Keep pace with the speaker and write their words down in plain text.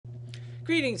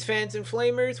Greetings, fans and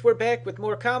flamers. We're back with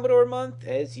more Commodore month,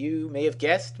 as you may have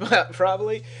guessed,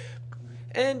 probably.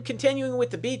 And continuing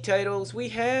with the B titles, we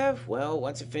have, well,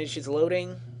 once it finishes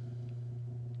loading,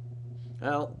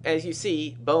 well, as you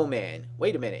see, Bowman.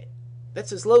 Wait a minute. That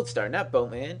says Lodestar, not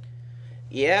Bowman.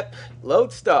 Yep,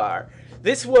 Lodestar.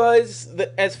 This was,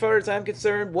 as far as I'm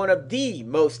concerned, one of the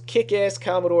most kick-ass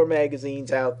Commodore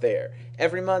magazines out there.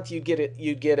 Every month you'd get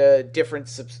a different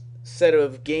set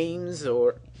of games,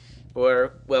 or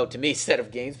well, to me, set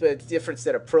of games, but it's a different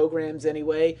set of programs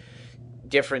anyway.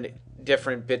 Different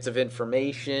bits of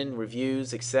information,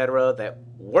 reviews, etc., that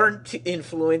weren't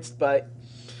influenced by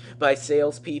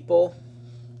salespeople.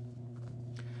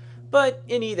 But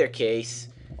in either case,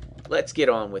 let's get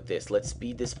on with this. Let's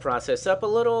speed this process up a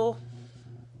little.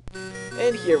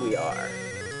 And here we are.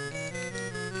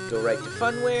 Go right to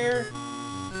Funware.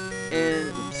 And,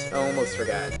 oops, I almost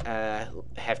forgot.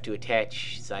 Have to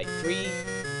attach side 3.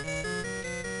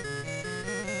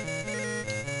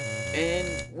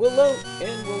 And we'll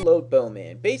load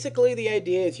Bowman. Basically, the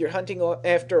idea is you're hunting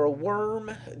after a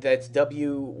worm. That's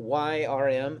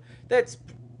WYRM. That's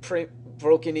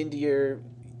broken into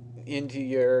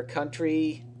your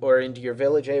country or into your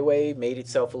village anyway, made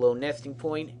itself a little nesting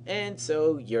point, and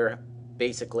so you're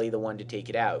basically the one to take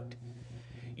it out.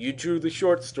 You drew the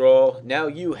short straw. Now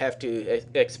you have to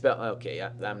expel. Okay,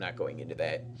 I'm not going into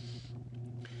that.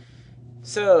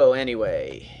 So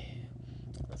anyway,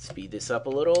 let's speed this up a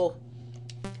little.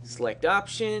 Select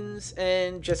options,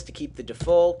 and just to keep the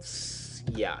defaults,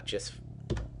 yeah, just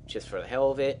for the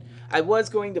hell of it. I was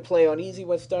going to play on easy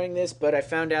when starting this, but I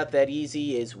found out that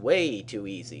easy is way too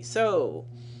easy. So,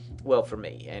 well, for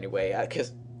me anyway,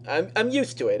 because I'm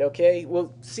used to it. Okay,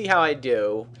 we'll see how I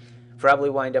do. Probably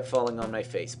wind up falling on my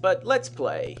face, but let's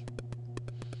play.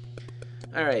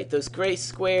 Alright, those gray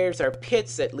squares are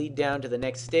pits that lead down to the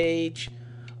next stage.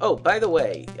 Oh, by the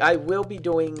way, I will be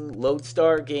doing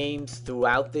Lodestar games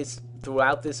throughout this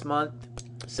month.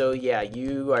 So yeah,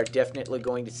 you are definitely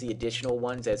going to see additional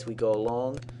ones as we go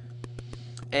along.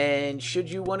 And should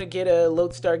you want to get a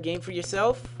Lodestar game for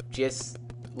yourself, just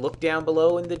look down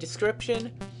below in the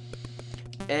description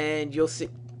and you'll see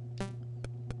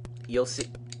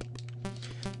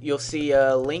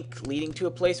a link leading to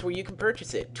a place where you can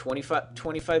purchase it.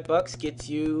 25 bucks gets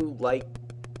you like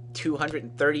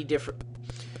 230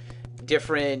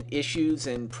 different issues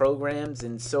and programs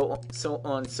and so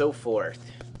on and so forth.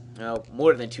 Well,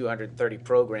 more than 230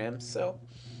 programs, so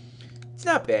it's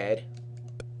not bad.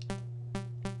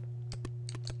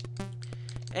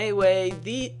 Anyway,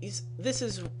 this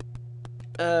is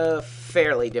a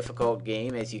fairly difficult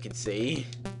game, as you can see.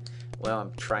 Well,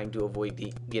 I'm trying to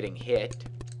avoid getting hit.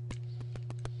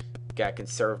 Gotta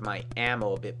conserve my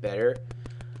ammo a bit better.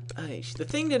 The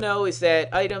thing to know is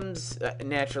that items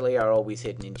naturally are always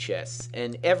hidden in chests,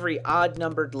 and every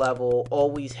odd-numbered level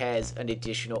always has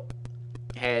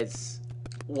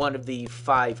one of the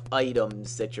 5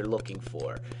 items that you're looking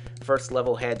for. First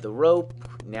level had the rope.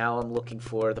 Now I'm looking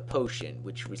for the potion,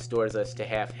 which restores us to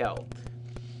half health.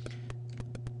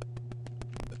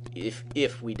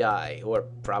 If we die, or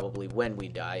probably when we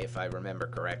die, if I remember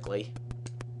correctly.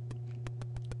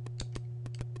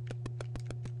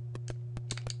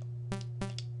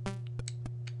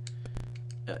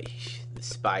 The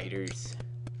spiders.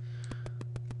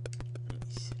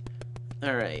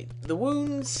 Alright, the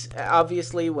wounds,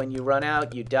 obviously when you run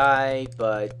out you die,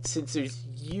 but since there's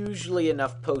usually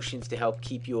enough potions to help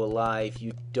keep you alive,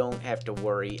 you don't have to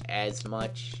worry as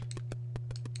much.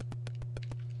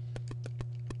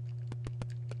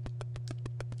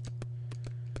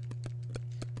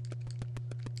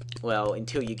 Well,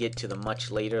 until you get to the much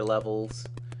later levels.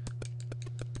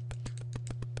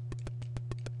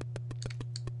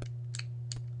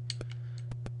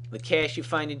 The cash you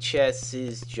find in chests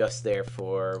is just there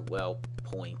for, well,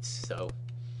 points, so.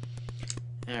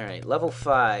 Alright, level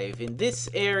 5. In this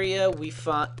area,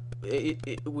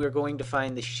 we're going to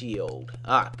find the shield.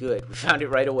 Ah, good. We found it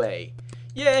right away.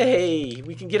 Yay!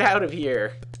 We can get out of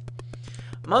here.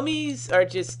 Mummies are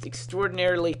just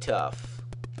extraordinarily tough.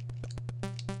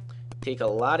 Take a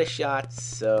lot of shots,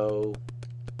 so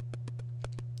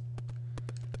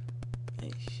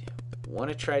want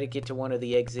to try to get to one of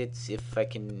the exits if I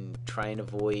can try and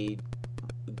avoid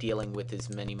dealing with as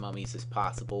many mummies as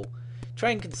possible. Try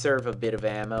and conserve a bit of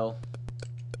ammo.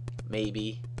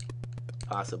 Maybe.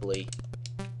 Possibly.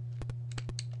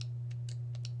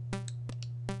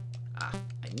 Ah,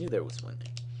 I knew there was one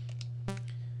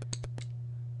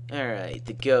there. Alright,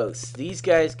 the ghosts. These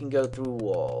guys can go through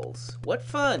walls. What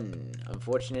fun!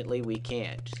 Unfortunately, we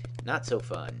can't. Not so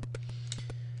fun.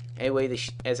 Anyway,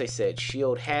 as I said,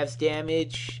 shield halves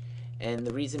damage, And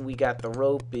the reason we got the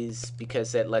rope is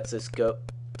because it lets us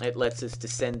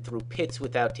descend through pits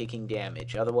without taking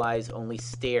damage. Otherwise, only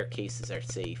staircases are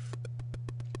safe.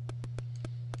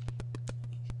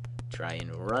 Try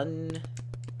and run.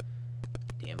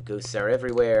 Damn ghosts are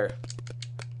everywhere.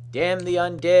 Damn the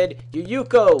undead.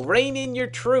 Yuyuko, rein in your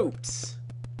troops.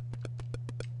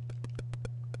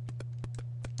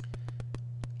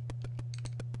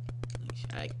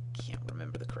 I can't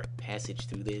remember the correct passage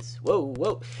through this. Whoa,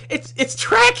 whoa. It's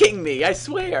tracking me, I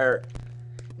swear.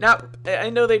 Now, I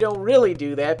know they don't really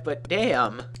do that, but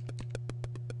damn.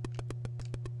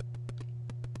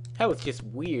 That was just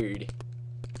weird.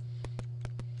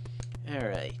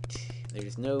 Alright.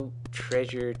 There's no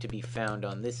treasure to be found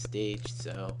on this stage,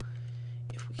 so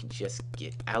if we can just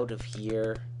get out of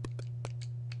here.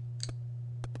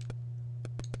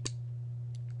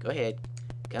 Go ahead.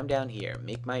 Come down here.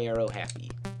 Make my arrow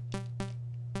happy.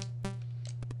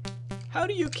 How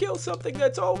do you kill something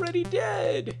that's already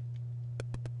dead?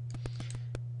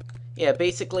 Yeah,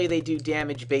 basically they do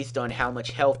damage based on how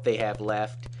much health they have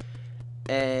left.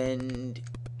 And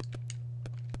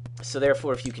so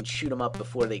therefore, if you can shoot them up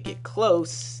before they get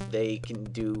close, they can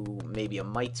do maybe a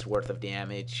mite's worth of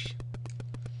damage.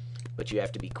 But you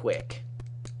have to be quick.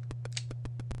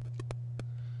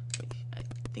 I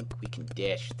think we can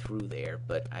dash through there,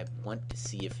 but I want to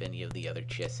see if any of the other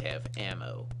chests have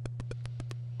ammo.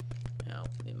 No,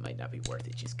 it might not be worth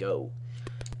it. Just go.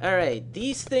 Alright,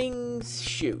 these things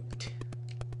shoot,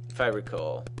 if I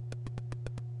recall.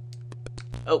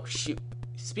 Oh, shoot.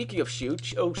 Speaking of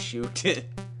shoot, oh, shoot.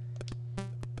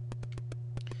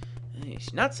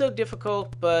 It's not so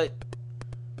difficult, but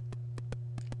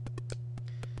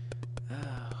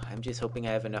I'm just hoping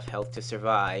I have enough health to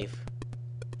survive.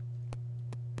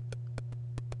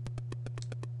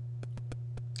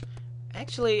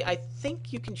 Actually, I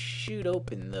think you can shoot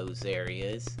open those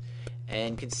areas.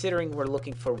 And considering we're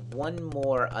looking for one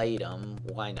more item,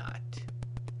 why not?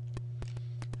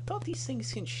 I thought these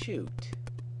things can shoot.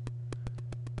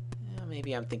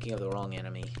 Maybe I'm thinking of the wrong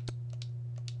enemy.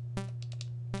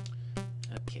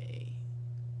 Okay.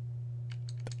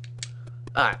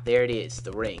 Ah, there it is,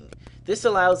 the ring. This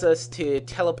allows us to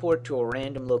teleport to a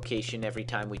random location every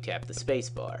time we tap the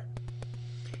spacebar.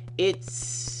 It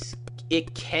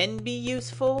can be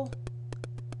useful.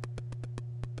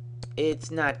 It's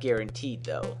not guaranteed,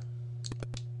 though.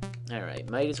 Alright,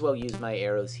 might as well use my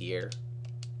arrows here.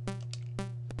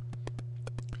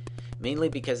 Mainly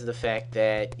because of the fact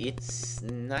that it's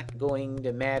not going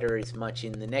to matter as much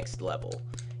in the next level.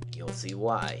 You'll see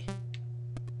why.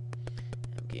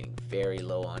 I'm getting very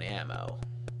low on ammo.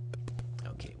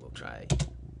 Okay, we'll try.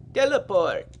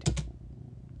 Teleport!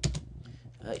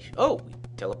 Oh, we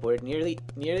teleported near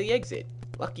the exit.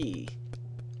 Lucky.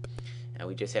 Now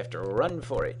we just have to run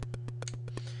for it.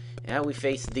 Now we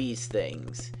face these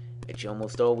things, which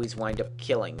almost always wind up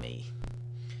killing me.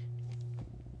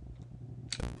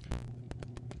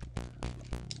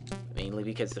 Mainly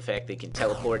because the fact they can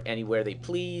teleport anywhere they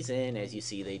please, and as you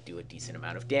see, they do a decent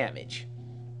amount of damage.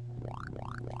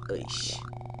 Eesh.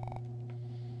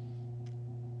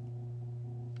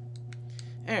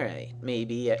 Alright,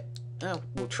 maybe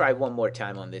we'll try one more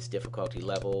time on this difficulty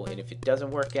level, and if it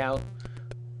doesn't work out,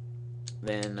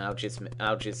 then I'll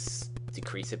just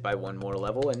decrease it by one more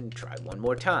level and try one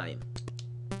more time.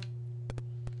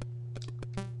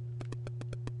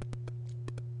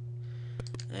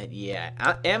 Yeah,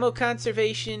 ammo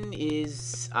conservation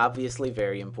is obviously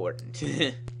very important.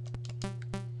 If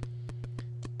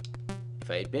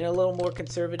I had been a little more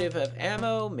conservative of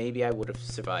ammo, maybe I would have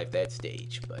survived that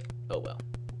stage, but oh well.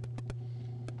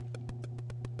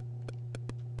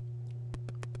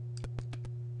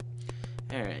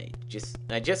 Alright,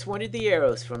 I just wanted the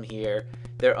arrows from here.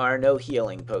 There are no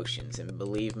healing potions, and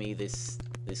believe me, this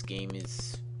game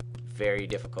is very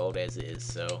difficult as is,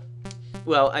 so...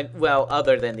 Well,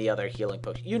 other than the other healing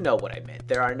potions. You know what I meant.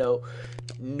 There are no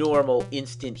normal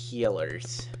instant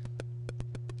healers.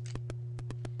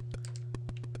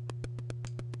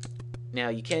 Now,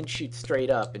 you can shoot straight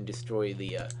up and destroy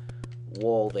the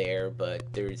wall there,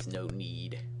 but there's no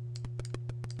need.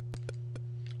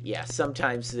 Yeah,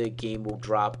 sometimes the game will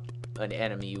drop an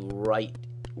enemy right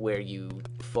where you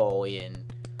fall in.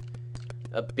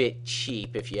 A bit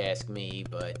cheap, if you ask me,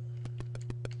 but...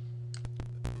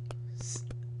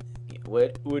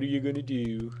 What are you gonna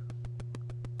do?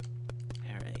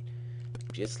 Alright.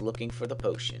 Just looking for the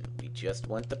potion. We just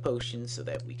want the potion so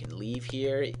that we can leave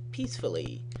here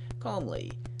peacefully,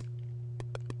 calmly,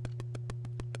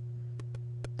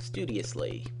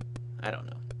 studiously. I don't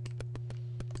know.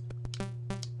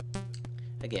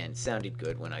 Again, sounded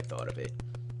good when I thought of it.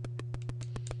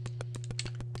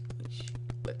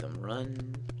 let them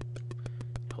run.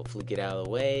 Hopefully get out of the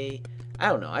way. I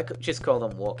don't know. I could just call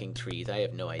them walking trees. I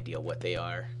have no idea what they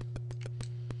are.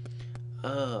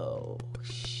 Oh,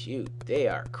 shoot. They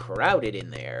are crowded in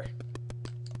there.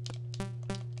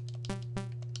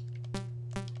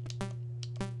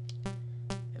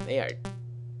 And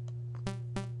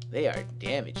they are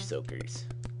damage soakers.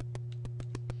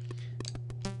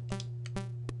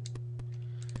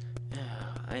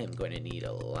 I am going to need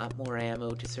a lot more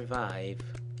ammo to survive.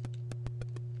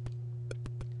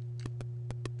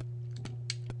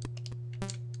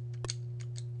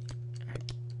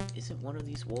 Isn't one of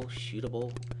these walls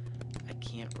shootable? I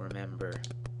can't remember.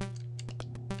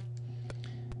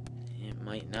 It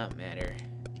might not matter.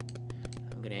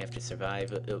 I'm gonna have to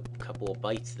survive a couple of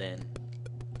bites then.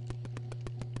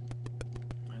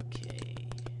 Okay.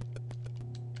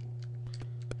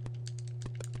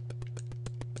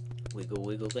 Wiggle,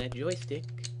 wiggle that joystick.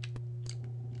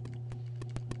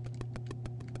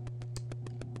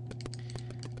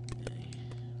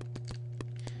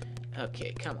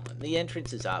 Okay, come on. The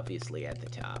entrance is obviously at the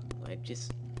top. I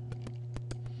just...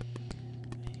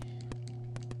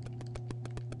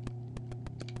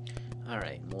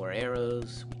 Alright, more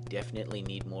arrows. We definitely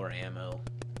need more ammo.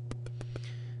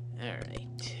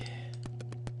 Alright.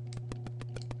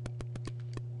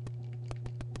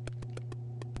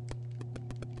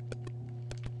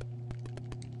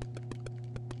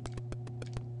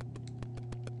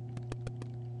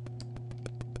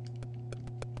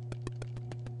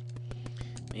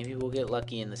 Maybe we'll get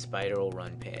lucky and the spider will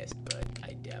run past, but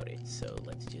I doubt it, so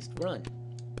let's just run.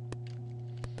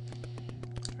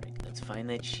 Alright, let's find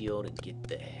that shield and get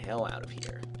the hell out of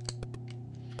here.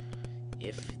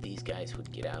 If these guys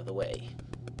would get out of the way.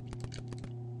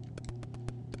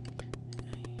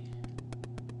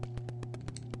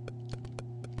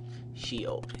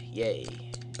 Shield, yay.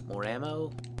 More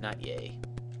ammo? Not yay.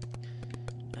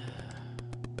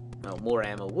 Well, more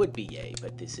ammo would be yay,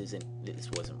 but this wasn't,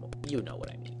 you know what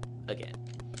I mean. Again.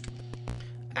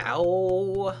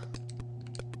 Ow!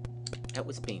 That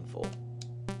was painful.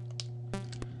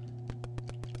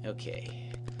 Okay.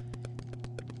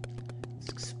 Let's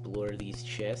explore these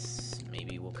chests.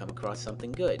 Maybe we'll come across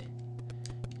something good.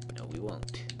 No, we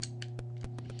won't.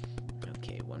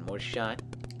 Okay, one more shot.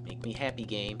 Make me happy,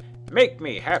 game. Make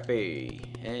me happy!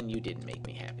 And you didn't make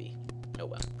me happy. Oh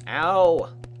well. Ow!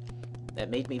 That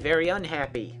made me very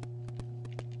unhappy.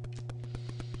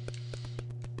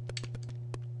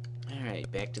 Alright,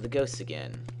 back to the ghosts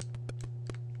again.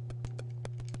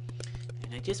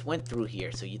 And I just went through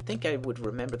here, so you'd think I would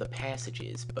remember the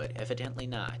passages, but evidently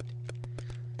not.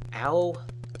 Ow.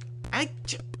 I'm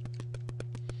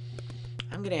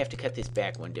gonna have to cut this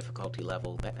back one difficulty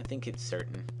level. I think it's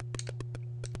certain.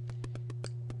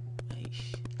 I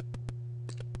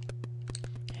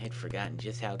had forgotten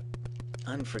just how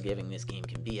unforgiving this game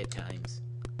can be at times.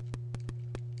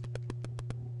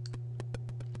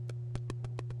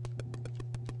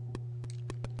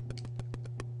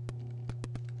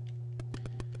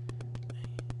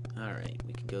 Alright,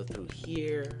 we can go through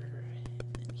here,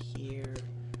 and here.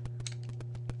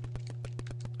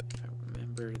 If I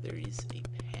remember, there is a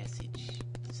passage.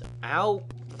 So, ow!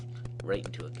 Right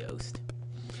into a ghost.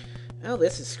 Well,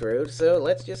 this is screwed, so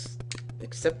let's just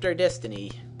accept our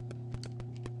destiny.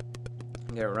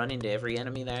 I'm gonna run into every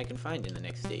enemy that I can find in the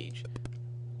next stage.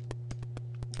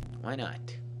 Why not?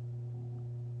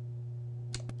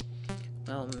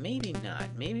 Well, maybe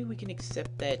not. Maybe we can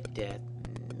accept that death.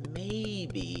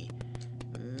 Maybe.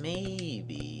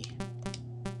 Maybe.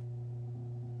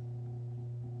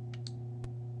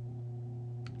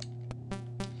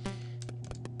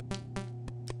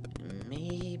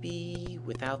 Maybe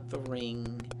without the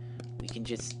ring, we can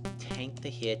just tank the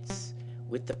hits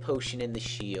with the potion and the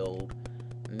shield.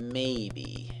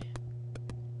 Maybe.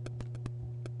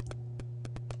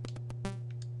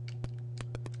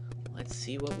 Let's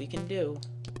see what we can do.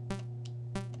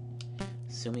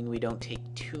 Assuming we don't take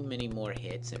too many more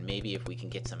hits, and maybe if we can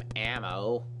get some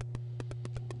ammo.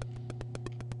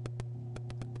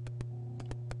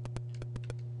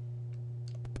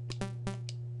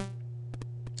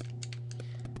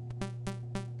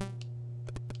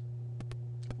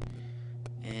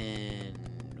 And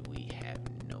we have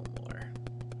no more.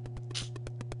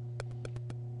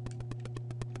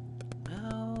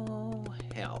 Oh,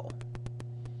 hell.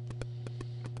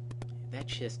 If that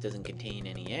chest doesn't contain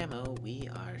any ammo, we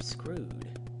are screwed.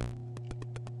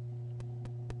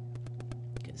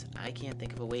 Because I can't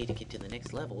think of a way to get to the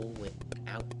next level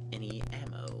without any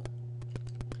ammo.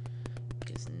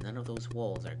 Because none of those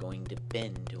walls are going to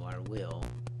bend to our will.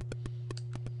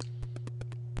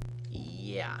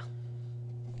 Yeah.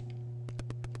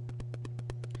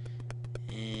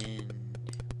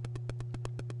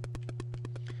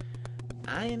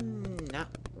 I'm not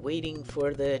waiting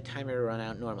for the timer to run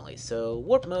out normally, so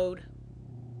warp mode.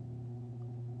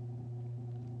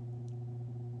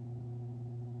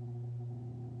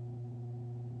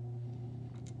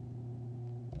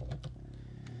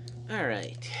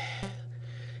 Alright.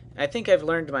 I think I've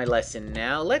learned my lesson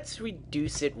now. Let's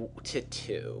reduce it to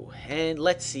 2. And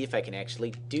let's see if I can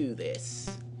actually do this.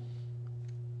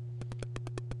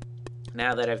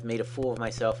 Now that I've made a fool of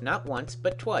myself not once,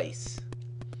 but twice.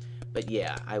 But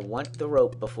yeah, I want the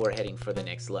rope before heading for the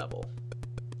next level.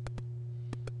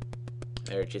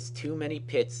 There are just too many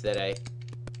pits that I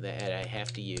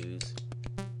have to use.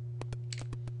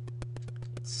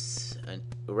 It's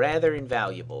rather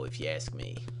invaluable, if you ask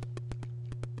me.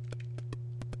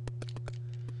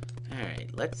 Alright,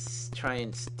 let's try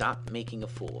and stop making a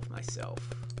fool of myself.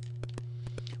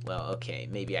 Well, okay,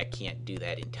 maybe I can't do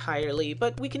that entirely,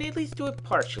 but we can at least do it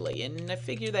partially, and I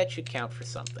figure that should count for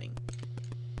something.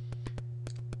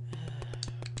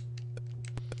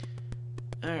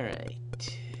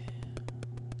 Alright.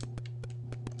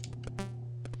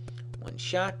 One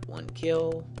shot, one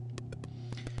kill.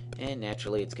 And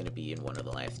naturally it's going to be in one of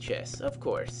the last chests, of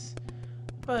course.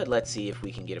 But let's see if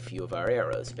we can get a few of our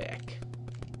arrows back.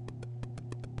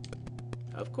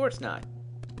 Of course not.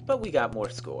 But we got more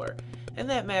score, and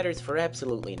that matters for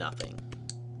absolutely nothing.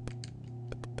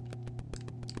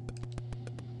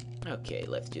 Okay,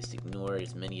 let's just ignore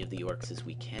as many of the orcs as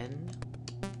we can.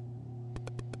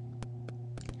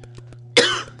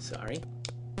 Sorry.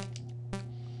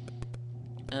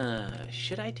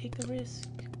 Should I take the risk?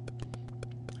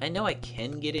 I know I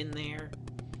can get in there.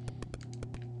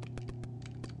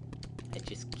 I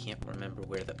just can't remember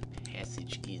where the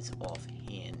passage is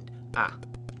offhand. Ah.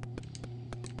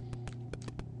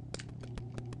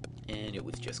 And it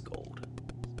was just gold.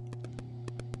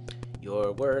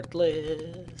 You're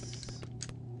worthless.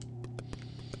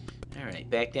 Alright,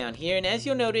 back down here. And as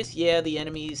you'll notice, yeah, the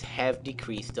enemies have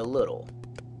decreased a little.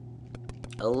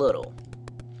 A little.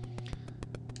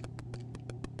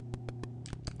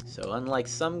 So unlike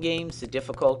some games, the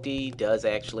difficulty does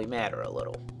actually matter a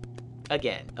little.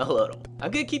 Again, a little.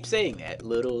 I'm gonna keep saying that.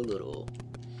 Little.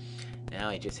 Now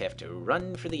I just have to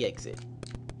run for the exit.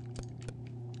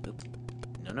 Oop.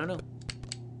 No.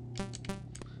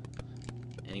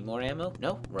 Any more ammo?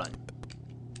 No? Run.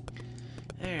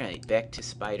 Alright, back to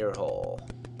Spider Hole.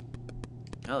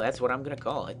 Oh, that's what I'm gonna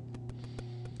call it.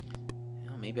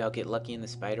 Well, maybe I'll get lucky and the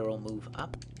spider will move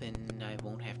up and I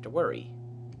won't have to worry.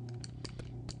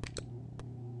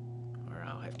 Or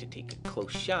I'll have to take a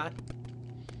close shot.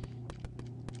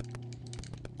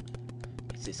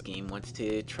 Because this game wants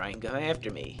to try and go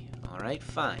after me. Alright,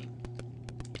 fine.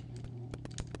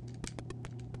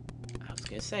 I was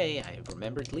gonna say, I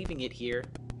remembered leaving it here.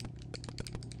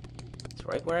 It's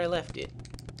right where I left it.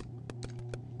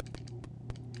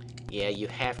 Yeah, you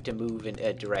have to move in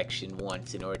a direction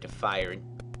once in order to fire in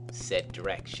said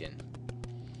direction.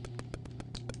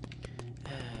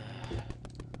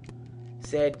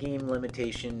 Sad game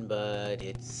limitation, but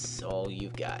it's all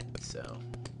you've got, so.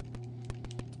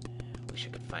 Wish I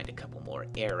could find a couple more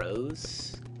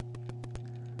arrows.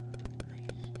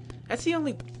 That's the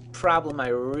only problem I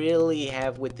really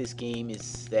have with this game,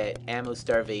 is that ammo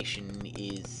starvation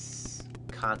is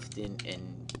constant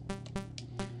and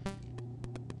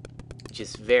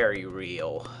just very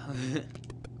real.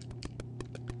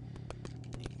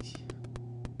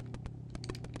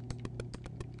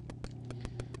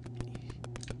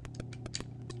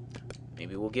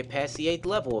 Maybe we'll get past the 8th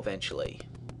level eventually.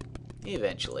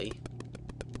 Eventually.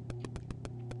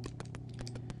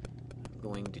 I'm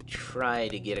going to try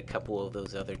to get a couple of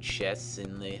those other chests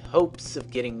in the hopes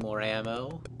of getting more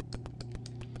ammo.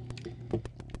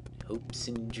 Hopes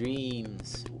and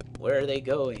dreams. Where are they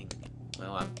going?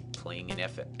 Well, I'm playing an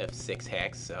F6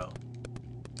 hack, so.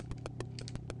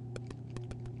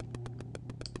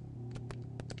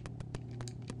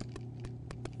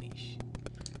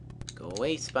 Go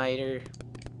away, spider.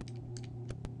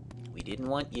 We didn't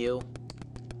want you.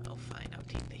 Oh, fine, I'll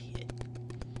take the hit.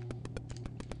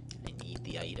 I need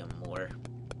the item more.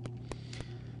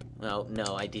 Well,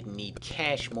 no, I didn't need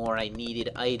cash more. I needed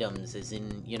items, as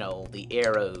in, you know, the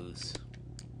arrows.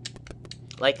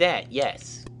 Like that,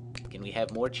 yes. Can we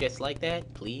have more chests like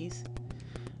that, please?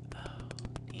 Oh,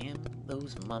 damn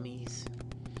those mummies.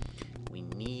 We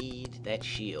need that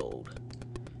shield.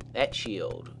 That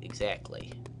shield,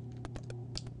 exactly.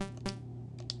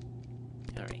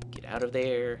 Alright, get out of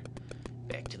there.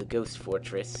 Back to the ghost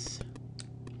fortress.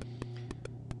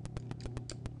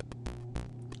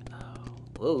 Oh,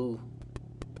 whoa.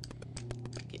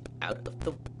 Get out of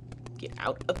the... Get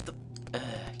out of the...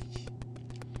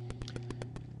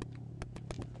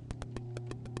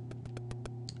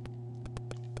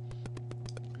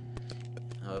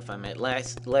 I'm at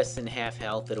less than half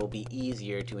health, it'll be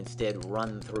easier to instead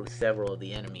run through several of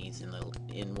the enemies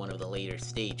in one of the later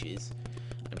stages.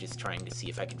 I'm just trying to see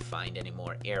if I can find any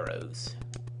more arrows.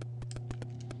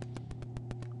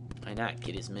 Why not?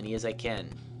 Get as many as I can.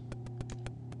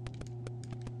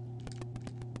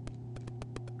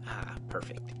 Ah,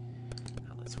 perfect.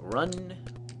 Now let's run.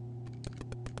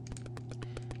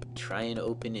 Try and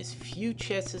open as few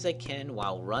chests as I can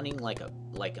while running like a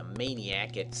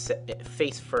maniac at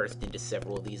face first into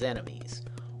several of these enemies.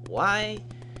 Why?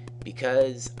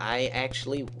 Because I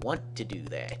actually want to do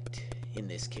that in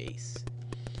this case.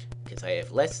 Because I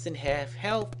have less than half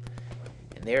health,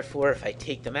 and therefore if I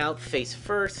take them out face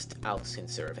first, I'll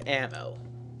conserve ammo.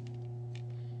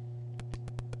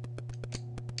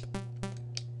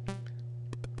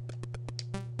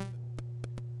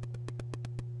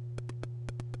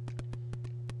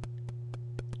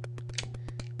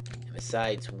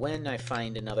 Besides, when I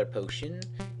find another potion,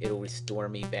 it'll restore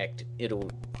me back to...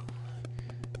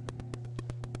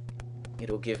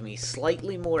 It'll give me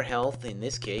slightly more health, in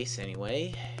this case,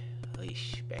 anyway.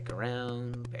 Back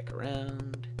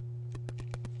around.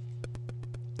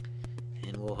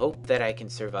 And we'll hope that I can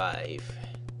survive.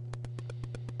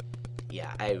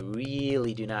 Yeah, I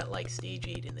really do not like Stage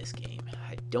 8 in this game.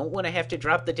 I don't want to have to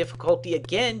drop the difficulty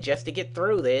again just to get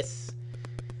through this.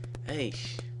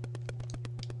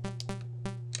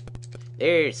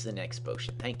 There's the next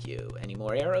potion. Thank you. Any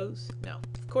more arrows? No,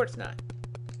 of course not.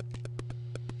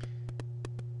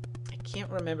 I can't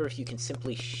remember if you can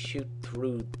simply shoot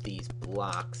through these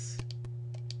blocks.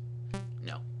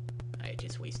 No, I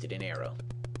just wasted an arrow.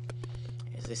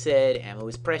 As I said, ammo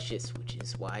is precious, which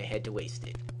is why I had to waste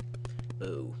it.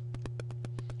 Boo.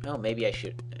 Oh, maybe I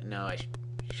should... No, I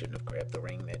shouldn't have grabbed the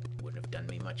ring. That wouldn't have done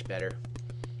me much better.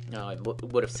 No, I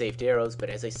would have saved arrows, but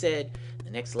as I said, the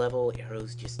next level,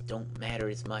 arrows just don't matter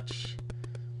as much.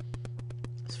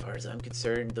 As far as I'm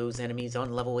concerned, those enemies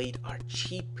on level 8 are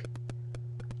cheap.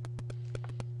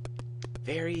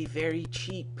 Very, very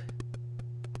cheap.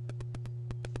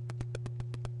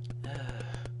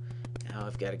 Now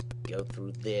I've got to go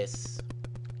through this.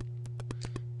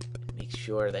 Make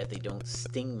sure that they don't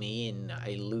sting me and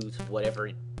I lose whatever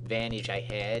advantage I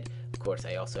had. Of course,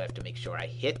 I also have to make sure I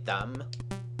hit them.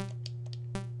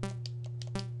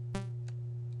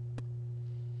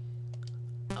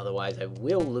 Otherwise, I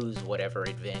will lose whatever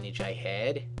advantage I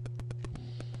had.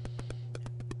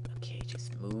 Okay,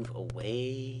 just move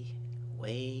away.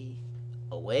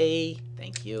 Away.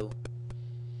 Thank you.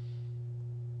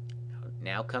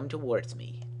 Now come towards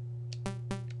me.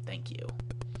 Thank you.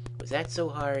 Was that so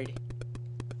hard?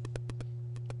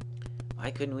 Why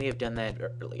couldn't we have done that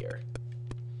earlier?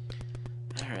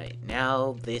 Alright,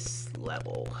 now this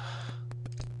level.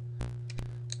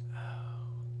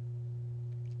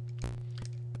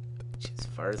 As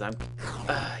far as I'm...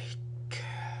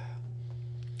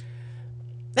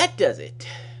 that does it.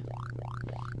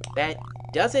 That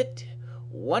does it.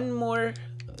 One more.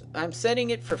 I'm setting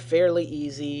it for fairly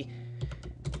easy.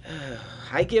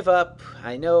 I give up.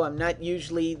 I know I'm not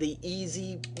usually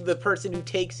the person who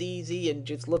takes easy and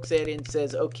just looks at it and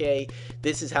says, okay,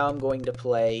 this is how I'm going to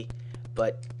play.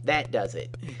 But that does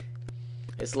it.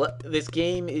 This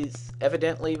game is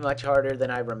evidently much harder than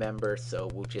I remember, so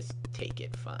we'll just take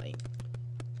it fine.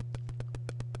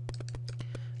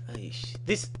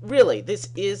 This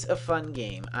is a fun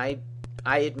game. I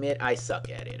admit I suck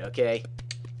at it, okay?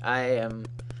 I'm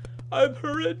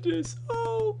horrendous.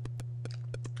 Oh,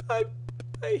 I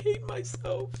hate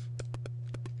myself.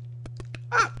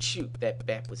 Ah, shoot, that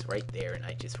bat was right there and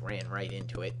I just ran right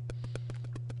into it.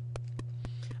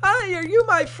 Hi, are you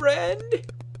my friend?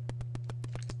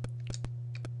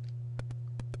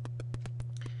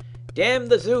 Damn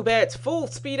the Zubats, full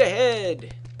speed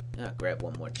ahead. I'll grab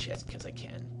one more chest because I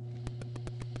can.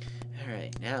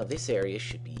 Alright, now this area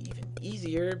should be even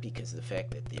easier because of the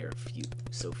fact that there are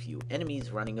so few enemies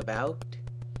running about.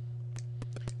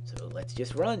 So let's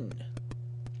just run.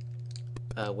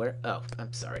 Where? Oh,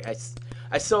 I'm sorry.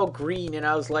 I saw green and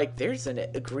I was like, there's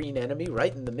a green enemy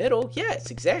right in the middle.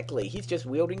 Yes, exactly. He's just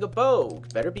wielding a bow.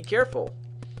 Better be careful.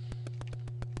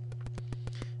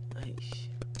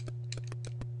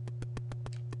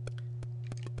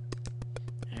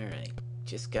 Alright,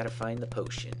 just gotta find the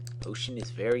potion. Potion is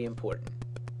very important.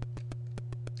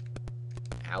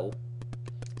 Ow.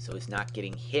 So it's not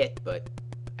getting hit, but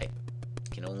I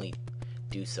can only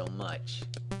do so much.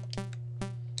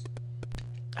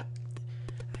 I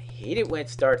hate it when it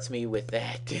starts me with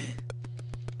that.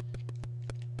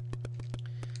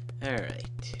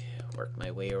 Alright, work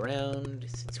my way around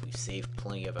since we've saved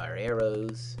plenty of our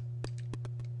arrows.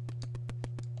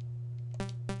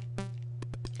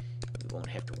 We won't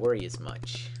have to worry as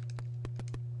much.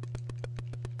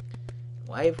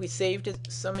 Why have we saved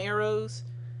some arrows?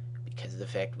 Because of the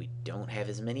fact we don't have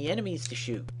as many enemies to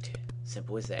shoot.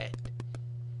 Simple as that.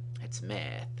 That's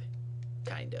math.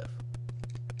 Kind of.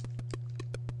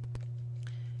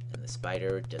 And the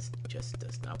spider just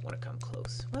does not want to come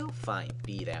close. Well, fine.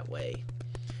 Be that way.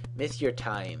 Miss your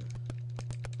time.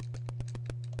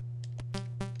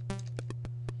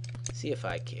 See if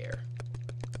I care.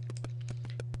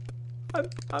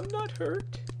 I'm not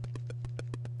hurt.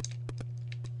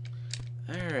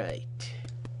 Alright.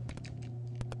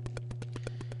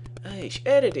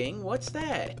 Editing? What's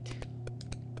that?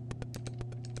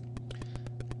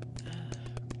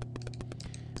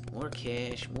 More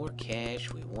cash, more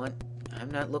cash. We want... I'm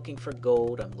not looking for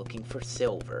gold, I'm looking for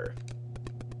silver.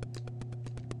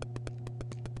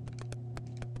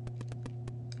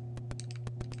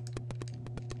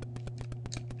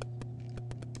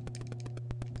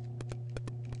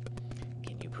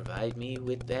 Can you provide me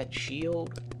with that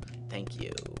shield? Thank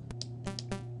you.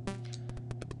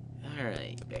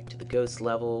 Alright, back to the ghost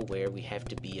level where we have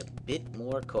to be a bit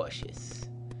more cautious.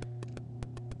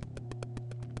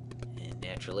 And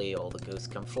naturally, all the ghosts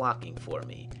come flocking for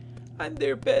me. I'm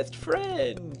their best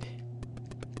friend!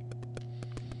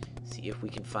 See if we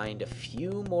can find a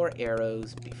few more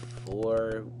arrows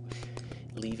before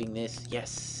leaving this.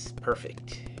 Yes,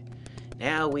 perfect.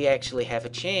 Now we actually have a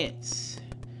chance.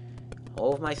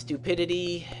 All of my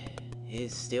stupidity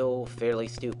is still fairly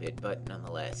stupid, but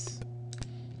nonetheless.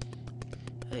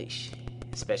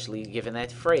 Especially given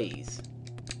that phrase.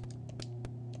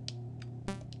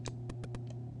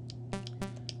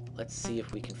 Let's see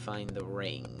if we can find the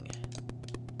ring.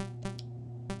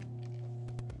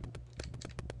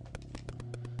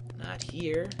 Not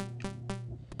here.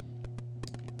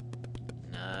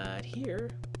 Not here.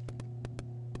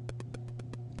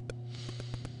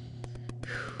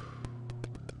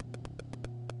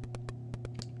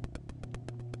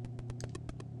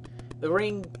 The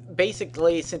ring,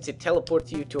 basically, since it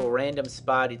teleports you to a random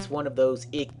spot, it's one of those,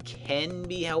 it can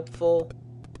be helpful.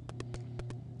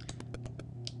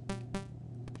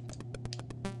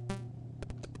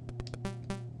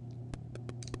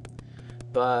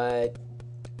 But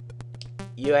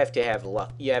you have to have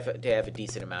luck. You have to have a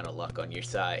decent amount of luck on your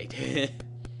side.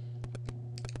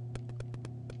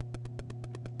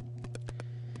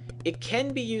 It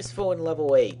can be useful in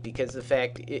level 8 because the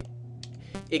fact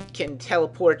it can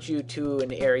teleport you to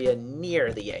an area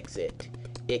near the exit.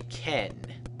 It can.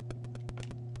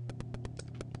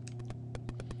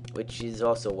 Which is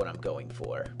also what I'm going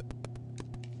for.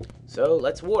 So,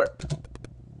 let's warp.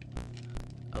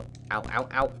 Oh, ow, ow,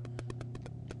 ow.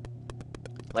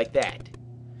 Like that.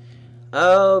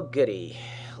 Oh, goody.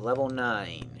 Level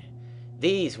 9.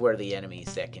 These were the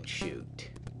enemies that can shoot.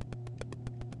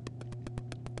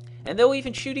 And they'll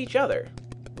even shoot each other.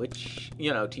 Which,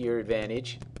 you know, to your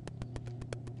advantage.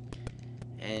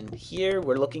 And here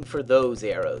we're looking for those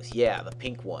arrows. Yeah, the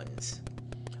pink ones.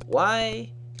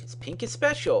 Why? Because pink is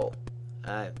special.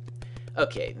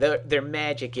 Okay, they're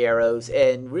magic arrows,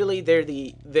 and really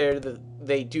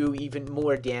they do even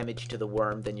more damage to the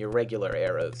worm than your regular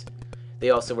arrows. They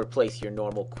also replace your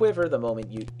normal quiver the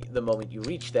moment you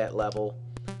reach that level.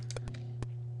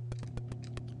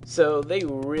 So they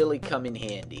really come in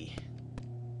handy.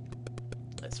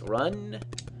 Let's run.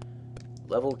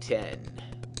 Level 10.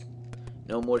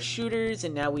 No more shooters,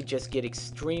 and now we just get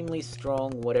extremely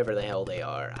strong, whatever the hell they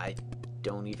are. I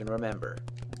don't even remember.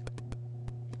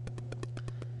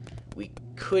 We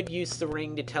could use the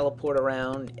ring to teleport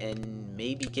around and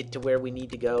maybe get to where we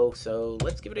need to go, so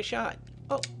let's give it a shot.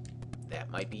 Oh, that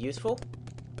might be useful.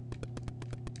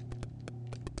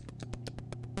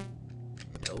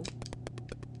 No.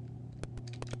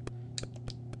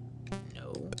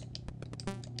 No.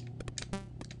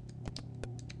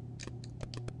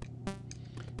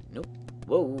 Nope.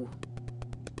 Whoa.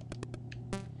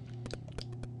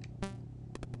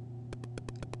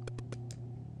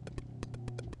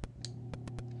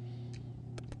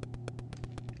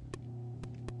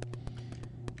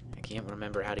 I can't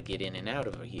remember how to get in and out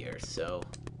of here, so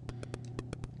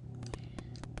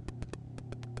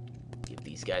give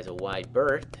these guys a wide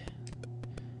berth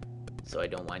so I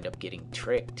don't wind up getting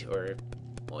tricked or,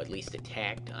 well, at least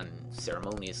attacked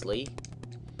unceremoniously.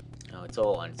 No, it's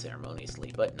all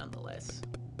unceremoniously, but nonetheless.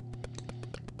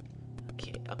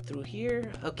 Okay, up through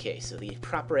here. Okay, so the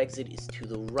proper exit is to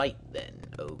the right then.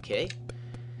 Okay.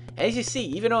 As you see,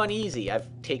 even on easy, I've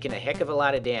taken a heck of a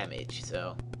lot of damage,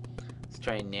 so let's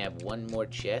try and nab one more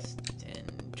chest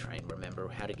and try and remember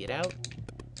how to get out.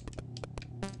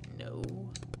 No.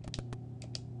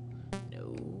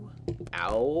 No.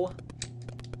 Ow.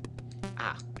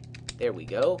 Ah, There we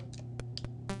go.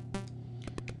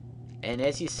 And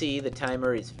as you see, the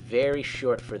timer is very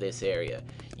short for this area.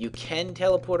 You can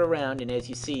teleport around, and as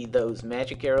you see, those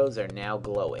magic arrows are now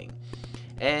glowing.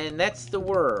 And that's the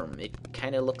worm. It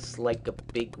kind of looks like a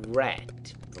big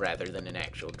rat rather than an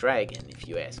actual dragon, if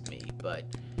you ask me. But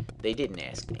they didn't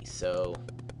ask me, so...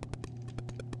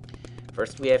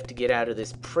 First we have to get out of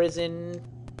this prison.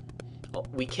 Oh,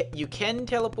 you can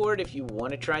teleport if you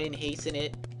want to try and hasten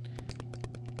it.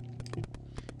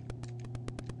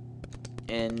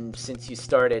 And since you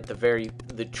start at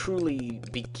the truly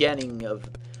beginning of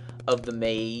the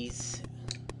maze,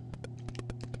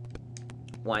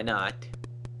 why not?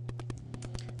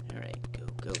 Alright,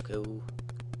 go.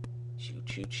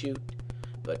 Shoot.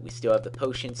 But we still have the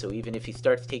potion, so even if he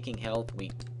starts taking health, we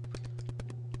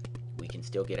can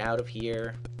still get out of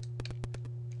here.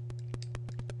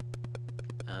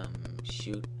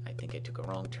 Shoot, I think I took a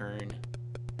wrong turn.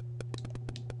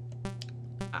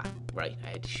 Ah, right, I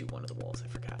had to shoot one of the walls, I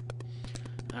forgot.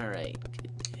 Alright,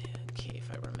 okay,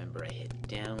 if I remember, I hit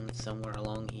down somewhere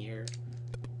along here.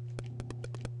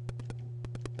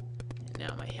 And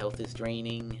now my health is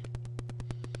draining.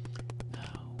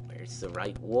 Oh, where's the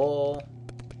right wall?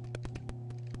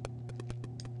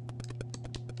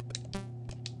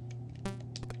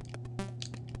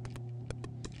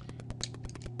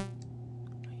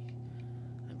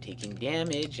 Taking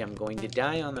damage. I'm going to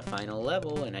die on the final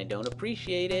level, and I don't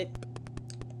appreciate it.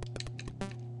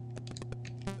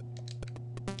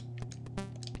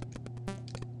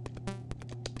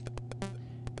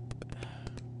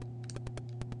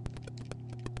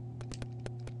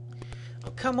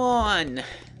 Oh, come on!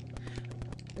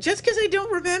 Just because I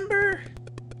don't remember?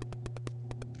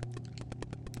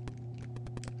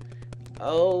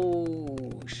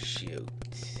 Oh, shoot.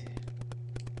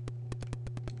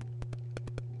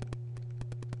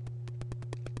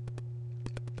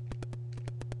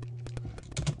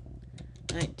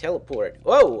 Alright, teleport.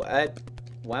 Whoa! I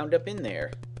wound up in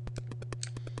there.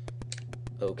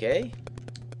 Okay.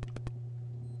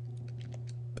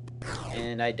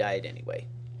 And I died anyway.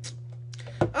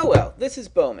 Oh well, this is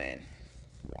Bowman.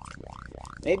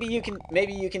 Maybe you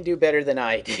can do better than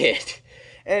I did.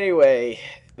 Anyway,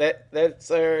 that's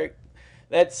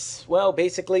well,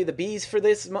 basically the bees for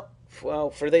this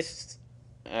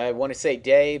I want to say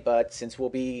day, but since we'll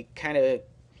be kind of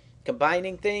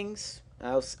combining things,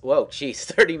 whoa, geez,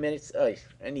 30 minutes. Oh,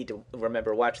 I need to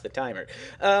remember watch the timer.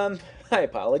 My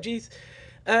apologies.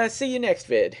 See you next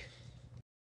vid.